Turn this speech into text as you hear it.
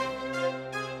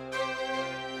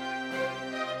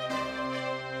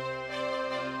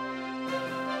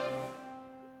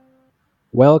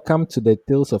Welcome to the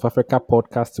Tales of Africa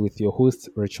podcast with your host,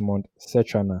 Richmond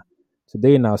Setrana.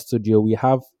 Today in our studio, we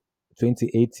have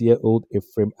 28-year-old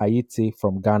Ephraim Ayiti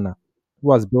from Ghana,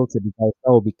 who has built a device that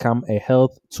will become a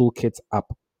health toolkit app.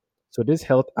 So, this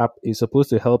health app is supposed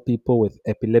to help people with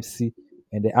epilepsy,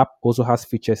 and the app also has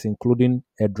features including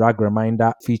a drug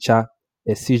reminder feature,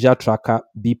 a seizure tracker,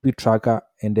 BP tracker,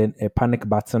 and then a panic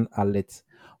button alert.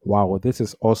 Wow, this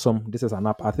is awesome. This is an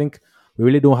app. I think we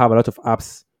really don't have a lot of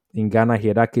apps in Ghana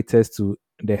here that caters to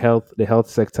the health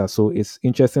sector. So it's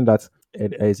interesting that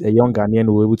as a young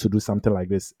Ghanaian we're able to do something like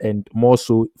this, and more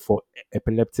so for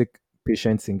epileptic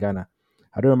patients in Ghana.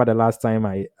 I don't remember the last time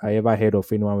I ever heard of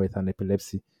anyone with an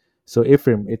epilepsy. So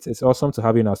Ephraim, it's awesome to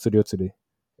have you in our studio today.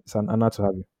 It's an honor to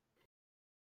have you.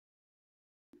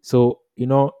 So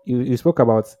you spoke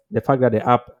about the fact that the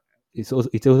app it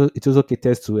also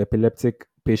caters to epileptic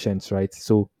patients, right?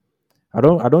 So I've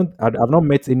not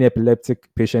met any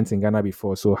epileptic patients in Ghana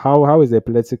before. So how is the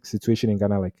epileptic situation in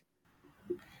Ghana like?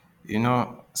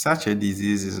 Such a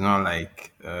disease is not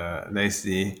like, let's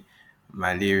say,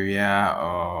 malaria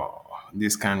or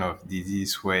this kind of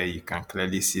disease where you can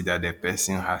clearly see that the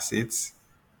person has it.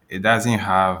 It doesn't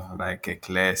have like a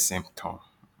clear symptom,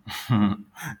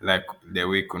 like the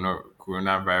way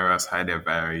coronavirus had a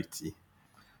variety.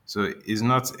 So it's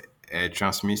not a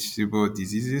transmissible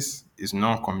disease. It's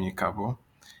non-communicable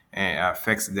and it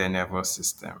affects the nervous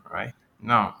system, right?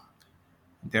 Now,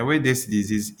 the way this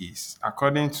disease is,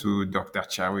 according to Dr.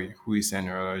 Chawe, who is a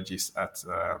neurologist at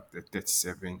the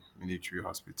 37 Military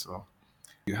Hospital,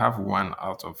 you have 1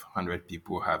 out of 100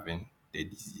 people having the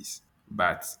disease.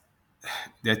 But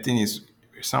the thing is,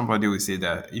 somebody will say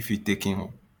that if you take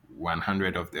in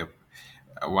 100 of the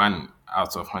 1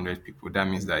 out of 100 people, that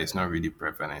means that it's not really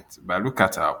prevalent. But look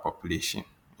at our population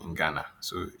in Ghana.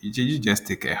 So you just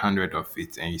take 100 of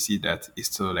it and you see that it's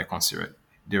still a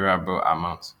considerable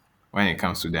amount when it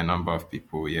comes to the number of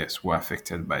people, yes, who are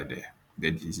affected by the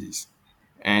disease.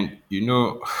 And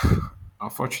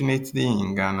unfortunately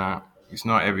in Ghana, it's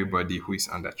not everybody who is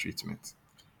under treatment.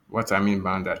 What I mean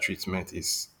by under treatment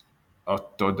is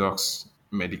orthodox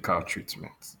medical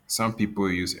treatment. Some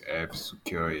people use herbs to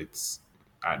cure it.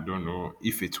 I don't know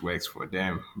if it works for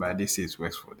them, but they say it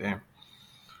works for them.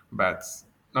 But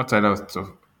not a lot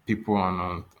of people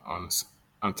on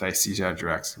anti-seizure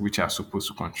drugs, which are supposed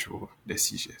to control the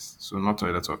seizures. So not a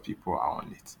lot of people are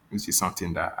on it, which is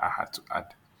something that I had to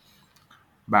add.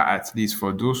 But at least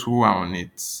for those who are on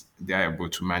it, they are able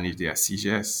to manage their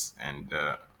seizures and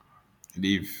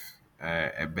live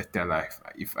a better life,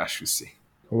 if I should say.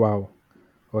 Wow.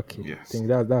 Okay. I Yes. think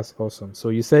that's awesome. So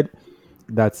you said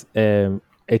that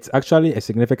it's actually a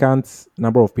significant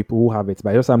number of people who have it,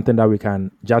 but it's something that we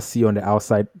can just see on the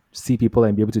outside, see people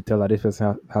and be able to tell that this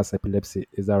person has epilepsy.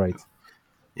 Is that right? Okay,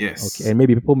 Yes. and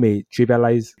maybe people may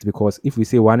trivialize it because if we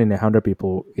say 1 in 100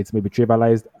 people, it's maybe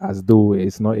trivialized as though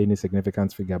it's not any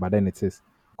significant figure, but then it is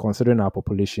considering our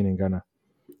population in Ghana.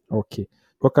 Okay,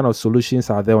 what kind of solutions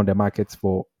are there on the market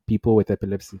for people with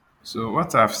epilepsy? So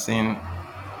what I've seen,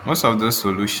 most of those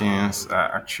solutions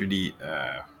are actually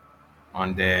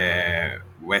on the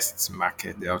West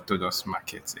market, the Orthodox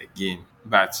market again.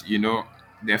 But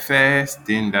the first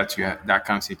thing that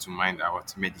comes into mind are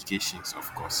what medications,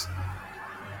 of course.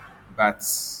 But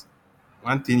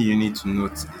one thing you need to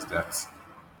note is that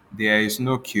there is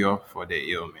no cure for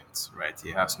the ailment, right?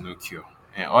 It has no cure.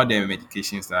 And all the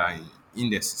medications that are in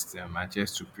the system are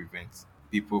just to prevent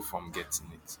people from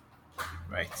getting it,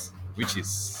 right? Which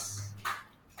is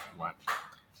one.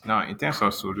 Now, in terms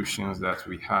of solutions that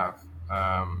we have,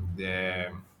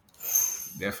 there's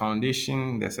a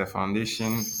foundation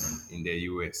in the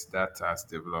US that has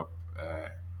developed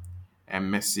a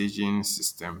messaging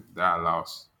system that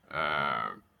allows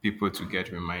people to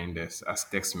get reminders as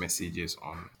text messages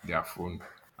on their phone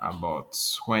about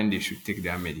when they should take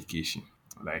their medication.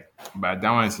 Like, but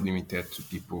that one is limited to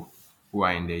people who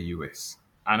are in the US.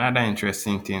 Another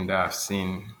interesting thing that I've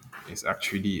seen is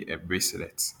actually a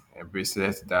bracelet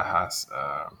that has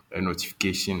a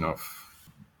notification of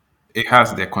it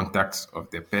has the contact of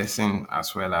the person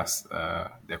as well as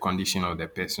the condition of the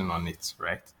person on it,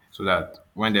 right? So that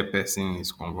when the person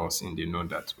is convulsing, they know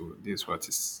that this is what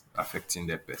is affecting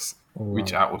the person, Oh,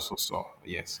 which wow. I also saw,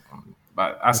 yes.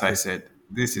 But as I Okay. said,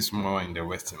 this is more in the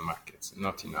Western market,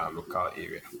 not in our local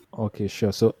area. Okay,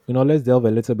 sure. So, let's delve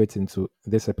a little bit into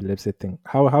this epilepsy thing.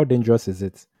 How dangerous is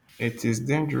it? It is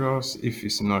dangerous if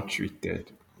it's not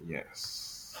treated.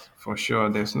 Yes, for sure.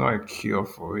 There's no a cure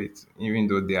for it, even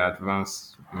though there are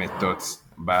advanced methods,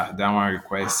 but that one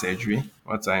requires surgery.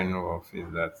 What I know of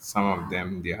is that some of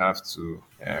them they have to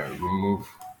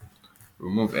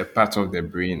remove a part of the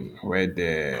brain where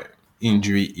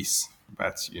injury is.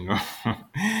 But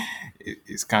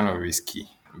it's kind of risky,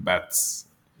 but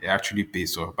it actually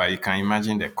pays off. But you can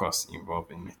imagine the cost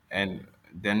involved in it. And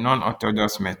the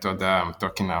non-orthodox method that I'm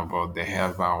talking about, the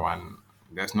herbal one,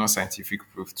 there's no scientific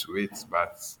proof to it,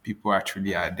 but people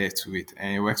actually adhere to it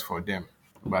and it works for them.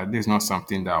 But this is not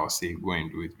something that I'll say go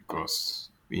and do it because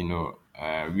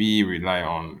we rely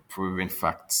on proven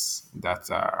facts that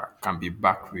can be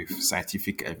backed with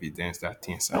scientific evidence that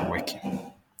things are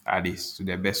working, at least to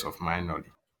the best of my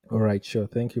knowledge. All right, sure.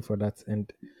 Thank you for that.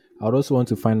 And I would also want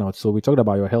to find out. So we talked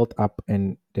about your health app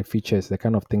and the features, the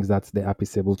kind of things that the app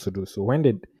is able to do. So when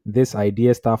did this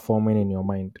idea start forming in your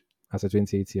mind as a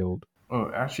 28-year-old? Oh,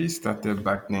 I actually started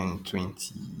back then in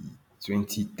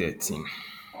 2013.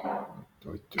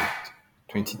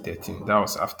 2013. That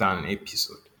was after an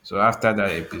episode. So after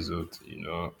that episode,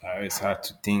 I always had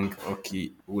to think,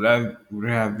 okay, would there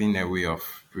have been a way of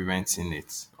preventing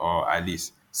it, or at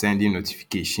least sending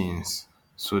notifications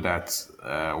so that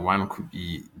one could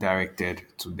be directed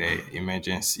to the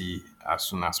emergency as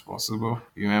soon as possible.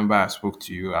 Remember, I spoke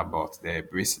to you about the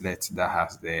bracelet that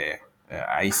has the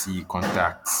IC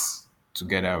contacts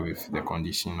together with the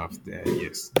condition of the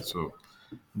ears. So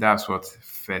that's what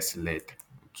first led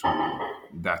to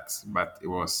that, but it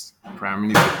was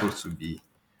primarily supposed to be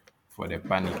for the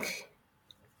panic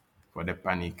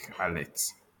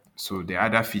alert. So the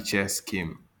other features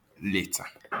came later.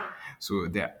 So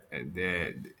the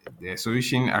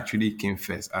solution actually came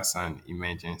first as an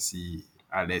emergency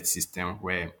alert system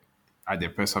where at the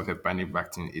press of the panic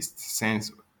button it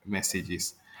sends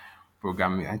messages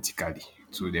programmatically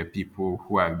to the people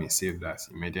who have been saved as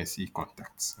emergency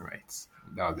contacts, right?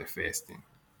 That was the first thing,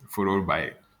 followed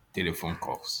by telephone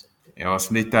calls. It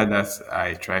was later that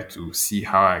I tried to see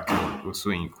how I can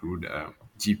also include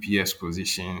GPS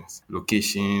positions,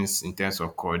 locations in terms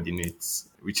of coordinates,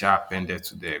 which are appended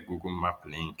to the Google Map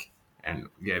link. And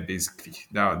yeah, basically,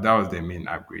 that was the main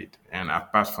upgrade. And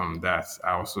apart from that,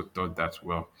 I also thought that,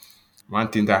 well, one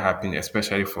thing that happened,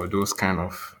 especially for those kind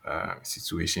of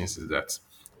situations, is that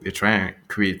they try and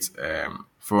create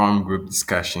forum group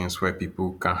discussions where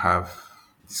people can have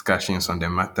discussions on the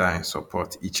matter and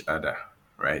support each other,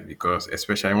 right? Because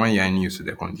especially when you are new to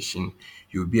the condition,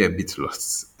 you'll be a bit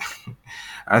lost.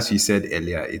 As you said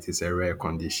earlier, it is a rare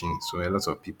condition, so a lot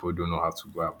of people don't know how to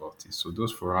go about it. So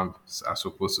those forums are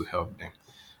supposed to help them.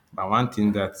 But one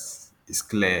thing that is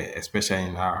clear, especially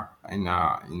in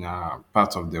our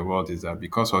part of the world, is that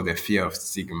because of the fear of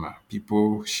stigma,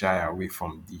 people shy away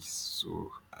from this.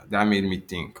 So that made me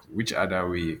think, which other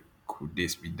way could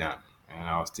this be done? And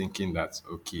I was thinking that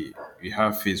okay, we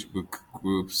have Facebook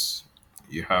groups,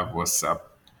 you have WhatsApp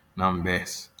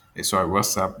numbers,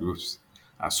 WhatsApp groups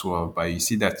as well. But you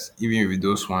see that even with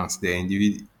those ones,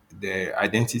 the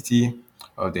identity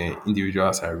of the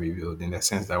individuals are revealed in the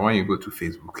sense that when you go to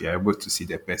Facebook, you're able to see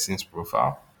the person's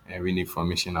profile and read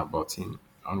information about him.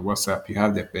 On WhatsApp, you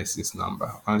have the person's number.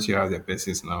 Once you have the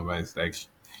person's number, it's like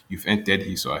you've entered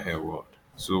his or her world.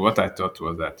 So what I thought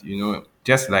was that,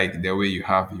 just like the way you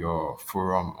have your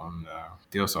forum on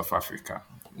Tales of Africa,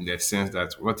 in the sense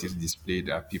that what is displayed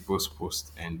are people's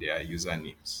posts and their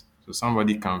usernames. So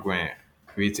somebody can go and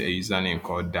create a username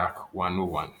called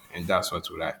Dark101, and that's what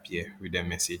will appear with the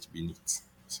message beneath.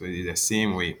 So it's the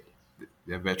same way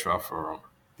the virtual forum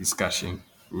discussion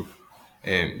group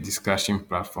discussion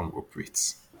platform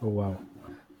operates. Oh, wow.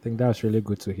 I think that's really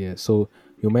good to hear. So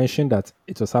you mentioned that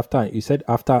it was after, you said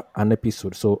after an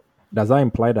episode. So does that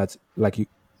imply that like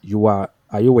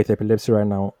are you with epilepsy right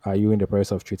now? Are you in the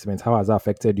process of treatment? How has that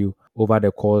affected you over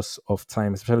the course of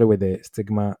time, especially with the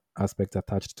stigma aspect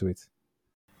attached to it?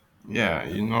 Yeah,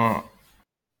 it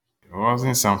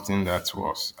wasn't something that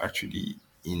was actually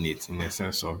innate in the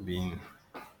sense of being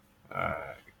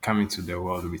coming to the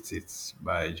world with it,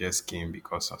 but it just came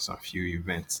because of some few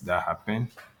events that happened.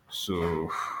 So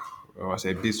it was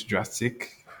a bit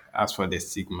drastic. As for the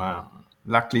stigma,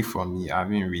 luckily for me, I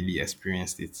haven't really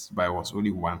experienced it, but it was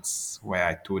only once where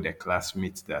I told a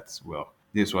classmate that, well,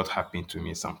 this is what happened to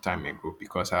me some time ago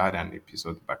because I had an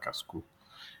episode back at school.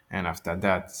 And after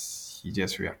that, he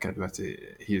just reacted, but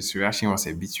his reaction was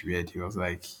a bit weird. He was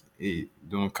like, hey,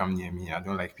 don't come near me. I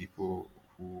don't like people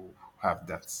who have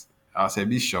that. I was a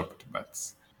bit shocked, but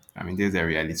I mean, there's a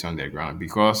reality on the ground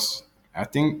because I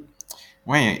think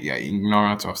when you're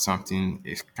ignorant of something,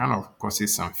 it kind of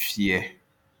causes some fear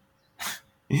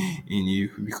in you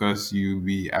because you'll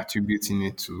be attributing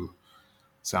it to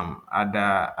some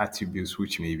other attributes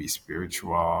which may be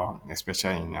spiritual,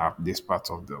 especially in this part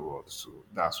of the world. So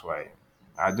that's why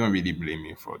I don't really blame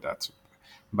him for that.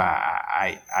 But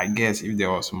I guess if there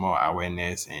was more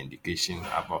awareness and education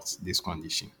about this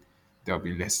condition, there'll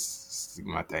be less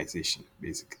stigmatization,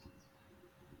 basically.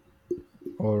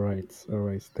 All right, all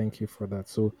right. Thank you for that.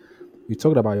 So you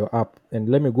talked about your app, and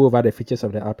let me go over the features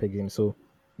of the app again. So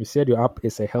you said your app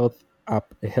is a health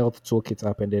app, a health toolkit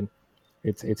app, and then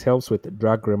it helps with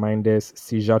drug reminders,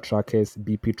 seizure trackers,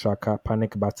 BP tracker,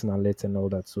 panic button alerts, and all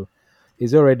that. So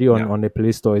is it already Yeah. on the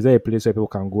Play Store? Is there a place where people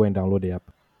can go and download the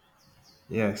app?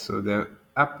 Yeah, so the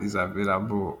app is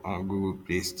available on Google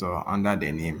Play Store under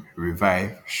the name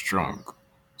Revive Strong.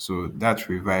 So that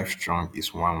Revive Strong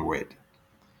is one word.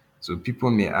 So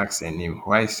people may ask a name,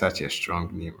 why such a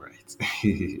strong name, right?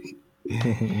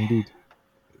 Indeed.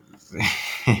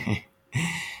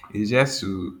 It's just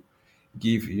to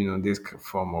give this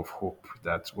form of hope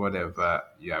that whatever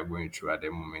you are going through at the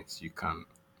moment, you can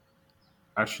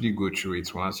actually go through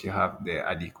it once you have the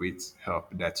adequate help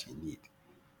that you need.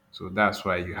 So that's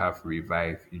why you have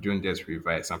revive. You don't just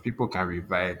revive. Some people can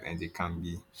revive and they can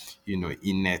be,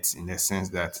 inert in the sense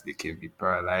that they can be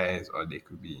paralyzed or they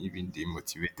could be even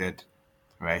demotivated,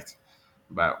 right?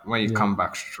 But when you Yeah. come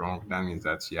back strong, that means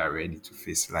that you are ready to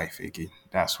face life again.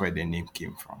 That's where the name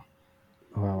came from.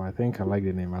 Wow, I think I like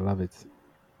the name. I love it.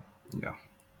 Yeah.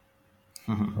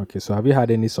 Okay, so have you had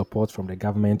any support from the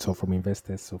government or from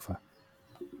investors so far?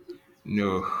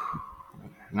 No,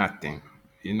 nothing.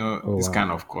 Oh This wow.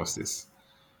 kind of courses.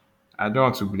 I don't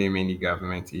want to blame any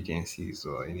government agencies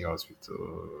or any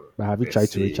hospital But have you per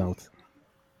tried to reach se. out?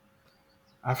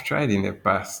 I've tried in the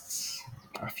past.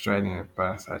 I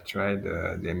tried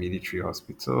the military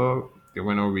hospital. They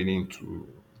were not willing to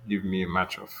give me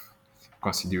much of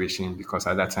consideration because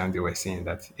at that time they were saying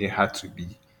that it had to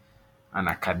be an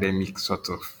academic sort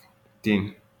of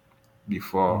thing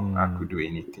before I Mm, could do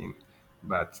anything.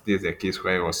 But there's a case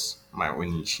where it was my own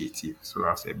initiative, so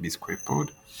I was a bit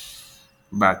crippled.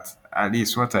 But at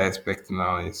least what I expect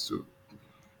now is to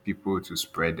people to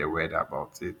spread the word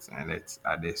about it and let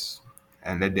others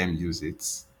and let them use it,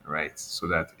 right, so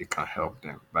that it can help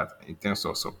them. But in terms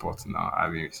of support now, I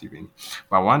haven't received any.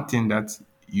 But one thing that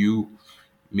you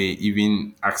may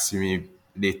even ask me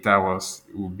later was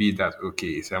will be that okay,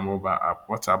 it's a mobile app.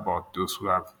 What about those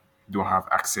who don't have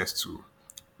access to,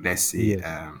 let's say,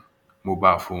 yes.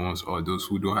 mobile phones, or those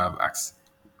who don't have access,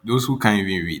 those who can't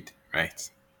even read,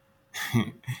 right?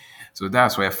 So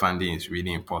that's where funding is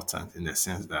really important in the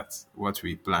sense that what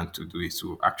we plan to do is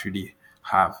to actually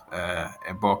have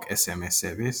a bulk SMS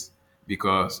service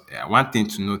because one thing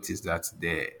to note is that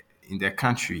in the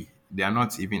country there are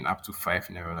not even up to 5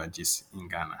 neurologists in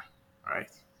Ghana, right?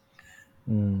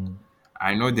 Mm,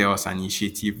 I know there was an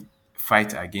initiative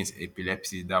fight against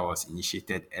epilepsy that was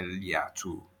initiated earlier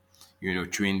to,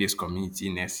 train these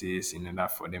community nurses in order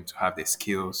for them to have the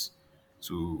skills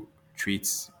to treat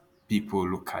people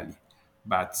locally.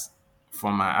 But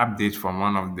from my update from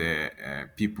one of the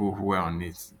people who were on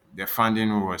it, the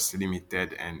funding was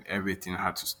limited and everything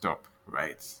had to stop,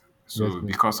 right? yes, So please.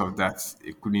 because of that,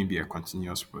 it couldn't be a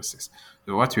continuous process.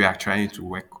 So what we are trying to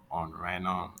work on right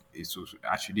now is to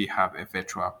actually have a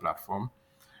virtual platform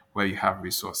where you have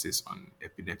resources on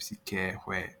epilepsy care,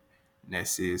 where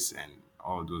nurses and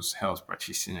all those health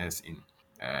practitioners in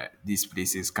these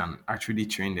places can actually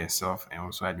train themselves and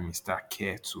also administer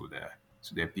care to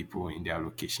the people in their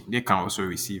location. They can also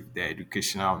receive their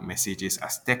educational messages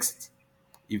as text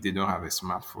if they don't have a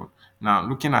smartphone. Now,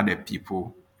 looking at the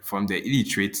people from the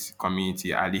illiterate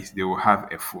community, at least they will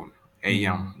have a phone, a Mm,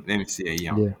 yam. Let me say a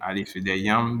yam. yeah. At least with the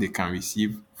yam, they can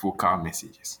receive vocal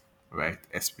messages, right?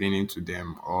 Explaining to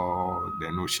them all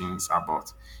the notions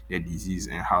about the disease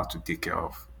and how to take care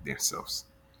of themselves.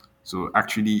 So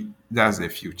actually, that's the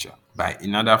future. But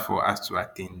in order for us to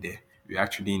attain there, we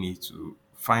actually need to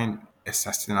find a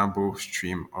sustainable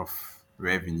stream of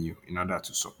revenue in order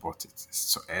to support it.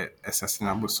 So a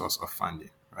sustainable source of funding,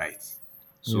 right?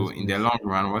 So Yes, in the please. long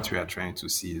run, what we are trying to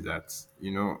see is that,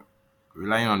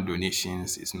 relying on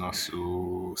donations is not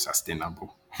so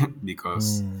sustainable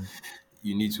because Mm,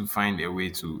 you need to find a way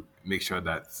to make sure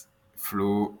that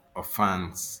flow of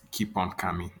funds keep on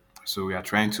coming. So we are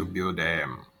trying to build a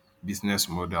business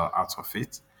model out of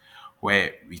it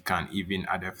where we can even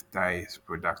advertise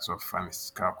products of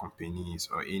pharmaceutical companies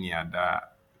or any other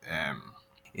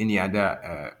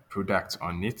product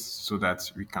on it so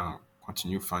that we can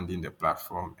continue funding the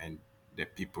platform and the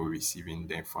people receiving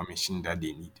the information that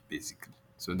they need basically.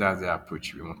 So that's the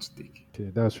approach we want to take. okay,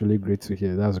 that's really great to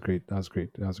hear. That's great. That's great.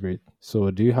 That's great.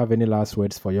 So, do you have any last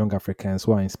words for young Africans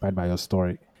who are inspired by your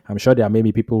story? I'm sure there are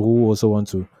maybe people who also want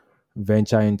to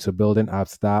venture into building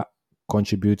apps that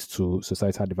contribute to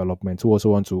societal development, who also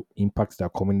want to impact their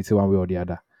community one way or the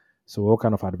other. So, what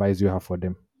kind of advice do you have for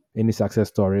them? Any success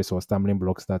stories or stumbling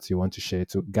blocks that you want to share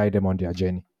to guide them on their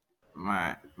journey?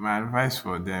 My advice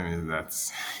for them is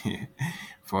that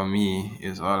for me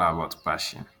it's all about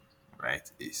passion, right?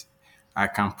 Is I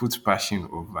can put passion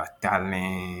over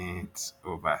talent,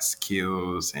 over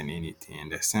skills and anything in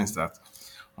the sense that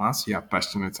once you are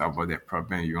passionate about the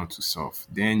problem you want to solve,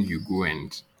 then you go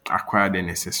and acquire the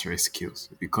necessary skills.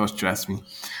 Because trust me,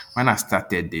 when I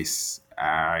started this,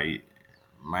 I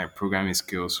my programming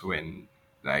skills when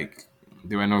like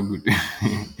they were not good.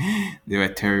 They were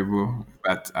terrible,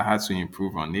 but I had to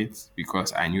improve on it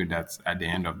because I knew that at the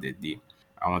end of the day,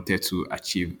 I wanted to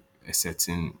achieve a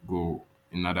certain goal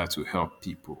in order to help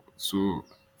people. So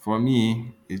for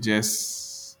me, it's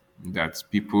just that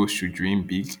people should dream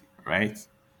big, right?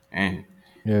 And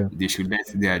Yeah. they should let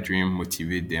their dream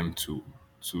motivate them to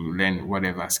learn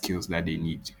whatever skills that they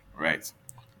need, right?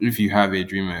 If you have a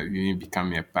dream of you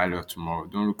become a pilot tomorrow,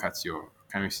 don't look at your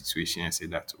current situation and say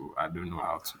that, oh, I don't know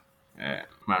how to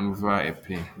maneuver a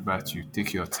plane, but you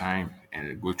take your time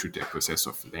and go through the process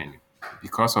of learning.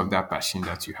 Because of that passion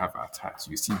that you have at heart,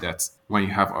 you see that when you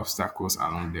have obstacles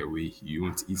along the way, you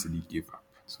won't easily give up.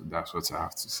 So that's what I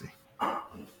have to say.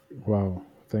 Wow.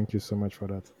 Thank you so much for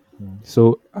that.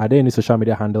 So, are there any social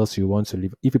media handles you want to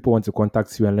leave? If people want to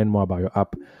contact you and learn more about your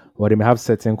app, or they may have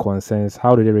certain concerns,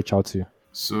 how do they reach out to you?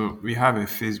 So we have a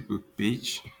Facebook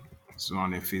page. So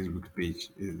on the Facebook page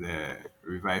is the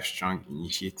Revivestrong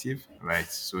initiative, right?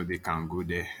 So they can go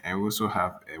there. And we also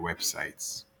have a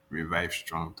website,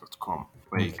 revivestrong.com,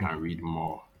 where you Okay. can read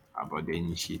more about the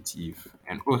initiative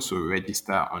and also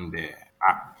register on the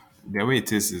app. The way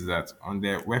it is that on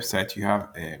the website you have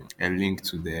a link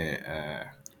to the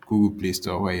Google Play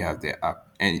Store where you have the app,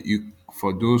 and you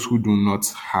for those who do not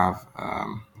have,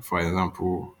 for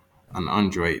example, an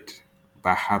Android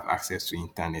but have access to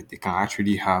internet, they can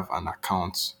actually have an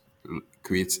account,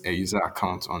 create a user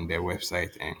account on their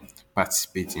website and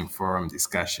participate in forum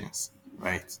discussions,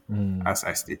 right? Mm, As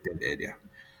I stated earlier.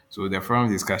 So the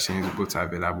forum discussion is both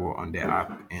available on the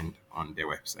app and on the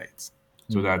website.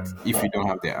 So that mm. if you don't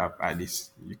have the app, at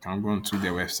least you can go onto the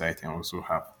website and also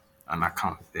have an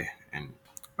account there and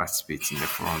participate in the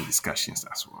forum discussions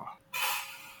as well.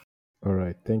 All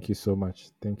right. Thank you so much.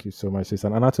 Thank you so much. It's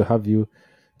an honor to have you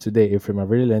today, Ephraim. I've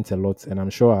really learned a lot, and I'm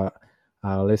sure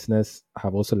our listeners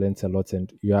have also learned a lot.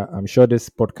 And yeah, I'm sure this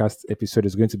podcast episode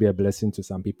is going to be a blessing to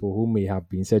some people who may have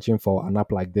been searching for an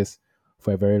app like this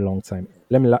for a very long time.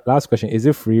 Let me last question: is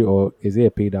it free or is it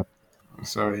a paid app? I'm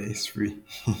sorry, it's free.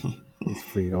 It's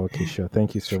free. Okay, sure.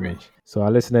 Thank you It's so free. much. So,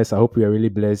 our listeners, I hope we are really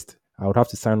blessed. I would have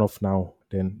to sign off now.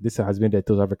 Then, this has been the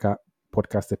Tools Africa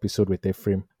podcast episode with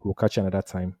Ephraim. We'll catch you another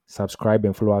time. Subscribe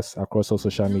and follow us across all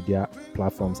social media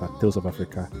platforms at Tales of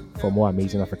Africa for more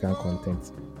amazing African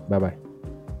content. Bye bye.